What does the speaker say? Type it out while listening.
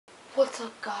What's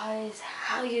up, guys?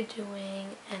 How you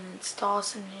doing? And it's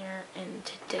Dawson here, and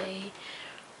today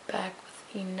back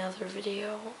with another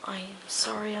video. I am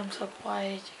sorry I'm so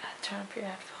quiet. You gotta turn up your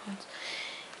headphones.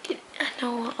 I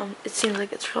know it seems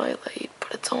like it's really late,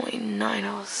 but it's only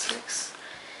 9:06.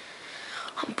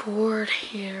 I'm bored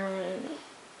here, and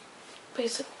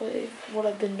basically what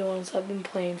I've been doing is I've been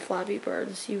playing Flappy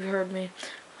Birds. You heard me.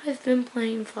 I've been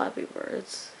playing Flappy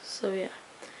Birds. So yeah.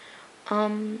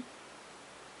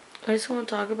 I just want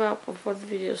to talk about before the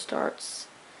video starts.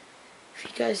 If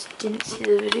you guys didn't see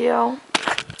the video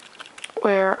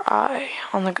where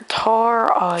on the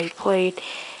guitar, I played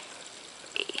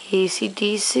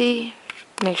AC/DC,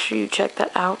 make sure you check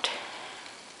that out.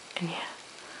 And yeah.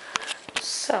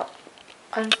 So,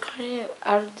 I'm kind of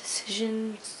out of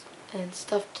decisions and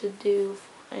stuff to do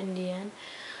in the end.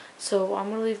 So, I'm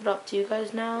going to leave it up to you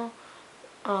guys now.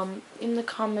 In the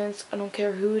comments, I don't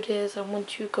care who it is, I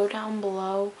want you to go down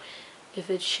below. If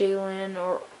it's Shaylin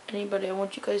or anybody, I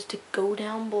want you guys to go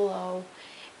down below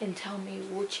and tell me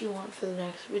what you want for the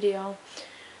next video.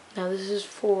 Now this is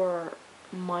for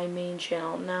my main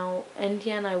channel. Now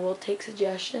NDN, I will take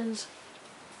suggestions.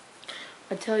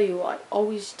 I tell you, I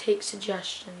always take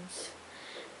suggestions.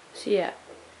 So yeah.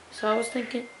 So I was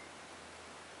thinking,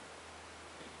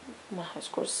 my high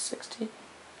score is 16.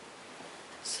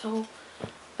 So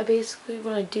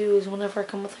what I do is whenever I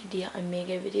come with an idea, I make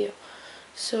a video.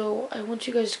 So I want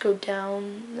you guys to go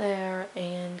down there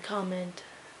and comment.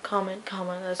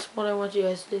 That's what I want you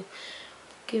guys to do.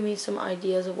 Give me some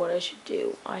ideas of what I should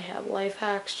do. I have life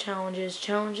hacks, challenges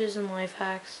and life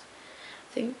hacks.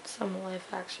 I think some life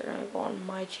hacks are gonna go on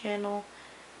my channel,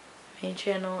 main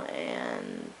channel,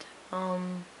 and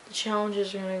the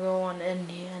challenges are gonna go on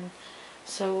NDN.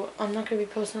 So I'm not gonna be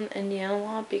posting on NDN a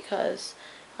lot because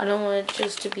I don't want it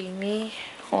just to be me.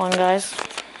 Hold on, guys.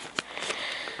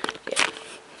 Yeah.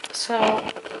 So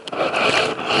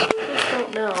I just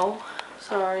don't know.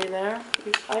 Sorry there.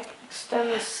 I can extend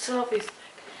this selfie stick.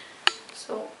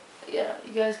 So yeah,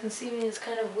 you guys can see me. It's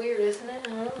kind of weird, isn't it?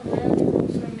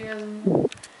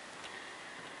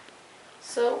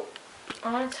 So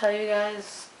I want to tell you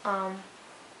guys, I'm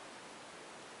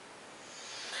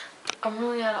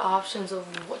really out of options of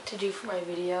what to do for my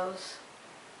videos.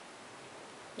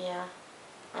 Yeah.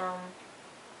 I'm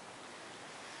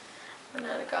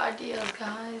out of ideas,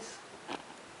 guys.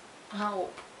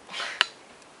 Help.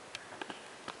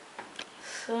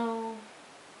 So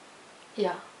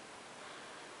yeah.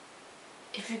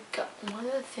 If you got, one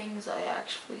of the things I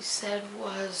actually said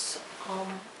was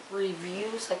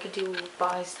reviews. I could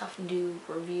buy stuff and do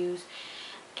reviews,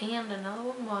 and another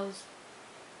one was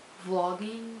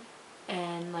vlogging,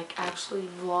 and like actually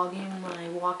vlogging when I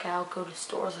walk out, go to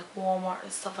stores like Walmart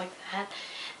and stuff like that,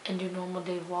 and do normal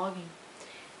day vlogging.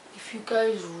 If you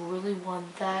guys really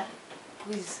want that,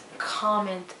 please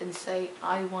comment and say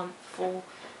I want full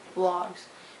vlogs.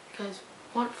 If you guys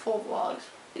want full vlogs,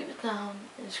 leave it down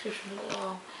in the description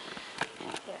below.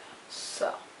 Yeah,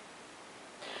 so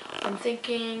I'm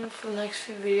thinking for the next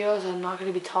few videos I'm not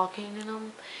going to be talking in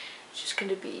them. It's just going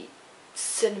to be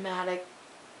cinematic.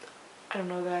 I don't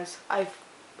know, guys. I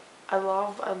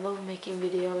love making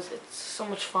videos. It's so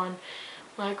much fun.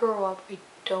 When I grow up, I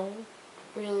don't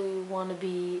really want to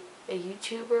be a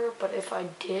YouTuber, but if I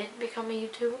did become a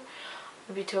YouTuber,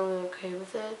 I'd be totally okay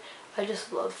with it. I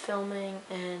just love filming,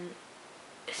 and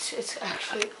it's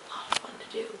actually a lot of fun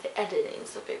to do. The editing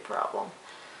is the big problem,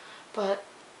 but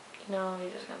you know, you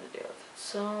just gotta deal with it.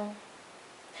 So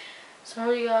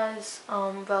sorry guys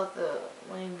about the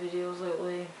lame videos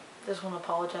lately. Just want to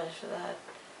apologize for that.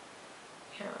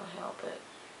 Can't really help it.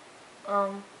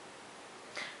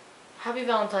 Happy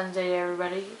Valentine's Day to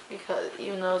everybody, because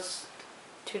even though it's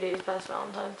 2 days past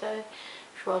Valentine's Day,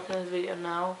 if you're watching this video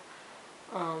now,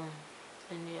 and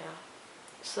yeah,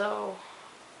 so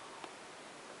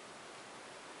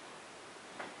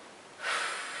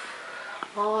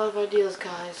I'm all out of ideas,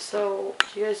 guys. So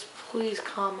you guys please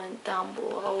comment down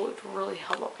below. It would really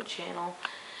help out my channel.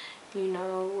 You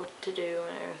know what to do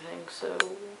and everything. So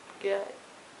yeah,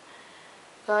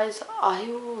 guys,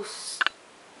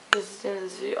 this is the end of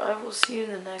this video. I will see you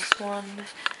in the next one.